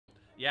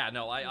Yeah,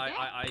 no,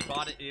 I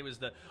bought it. It was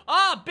the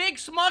Big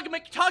Smug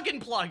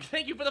McTugginplug.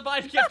 Thank you for the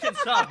 5 gifted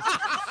subs.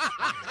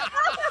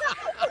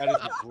 That is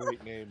a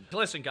great name.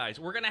 Listen, guys,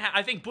 we're gonna have.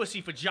 I think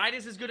Bussy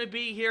Fajitas is gonna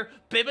be here.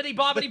 Bibbity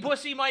Bobbity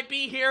Bussy might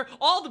be here.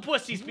 All the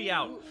pussies be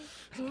out.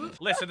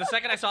 Listen, the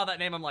second I saw that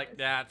name, I'm like,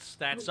 that's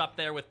up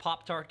there with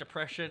Pop-Tart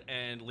Depression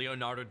and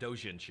Leonardo da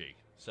Vinci.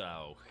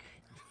 So.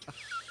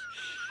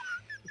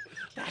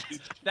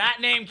 That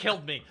name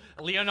killed me.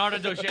 Leonardo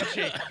da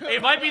Vinci. It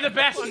might be the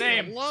best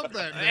name. I love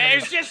that name.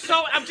 It's just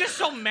so, I'm just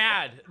so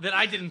mad that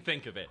I didn't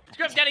think of it.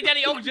 Script Daddy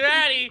Daddy, oh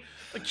Daddy,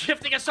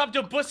 gifting a sub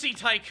to Bussy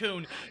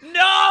Tycoon.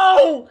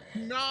 No!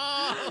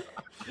 No!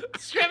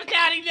 Script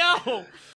Daddy, no!